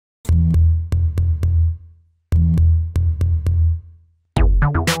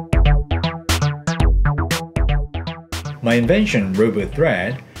My invention,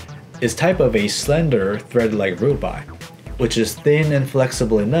 Robo-thread, is type of a slender thread-like robot, which is thin and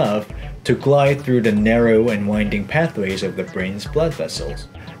flexible enough to glide through the narrow and winding pathways of the brain's blood vessels.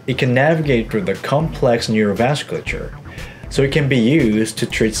 It can navigate through the complex neurovasculature, so it can be used to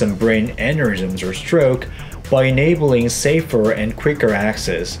treat some brain aneurysms or stroke by enabling safer and quicker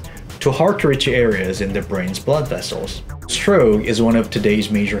access to hard-to-reach areas in the brain's blood vessels. Stroke is one of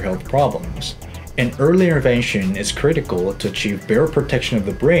today's major health problems, and early intervention is critical to achieve better protection of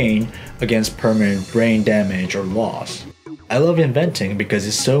the brain against permanent brain damage or loss. I love inventing because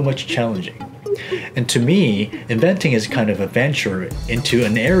it's so much challenging. And to me, inventing is kind of a venture into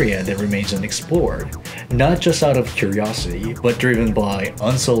an area that remains unexplored, not just out of curiosity, but driven by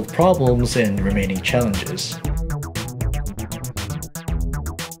unsolved problems and remaining challenges.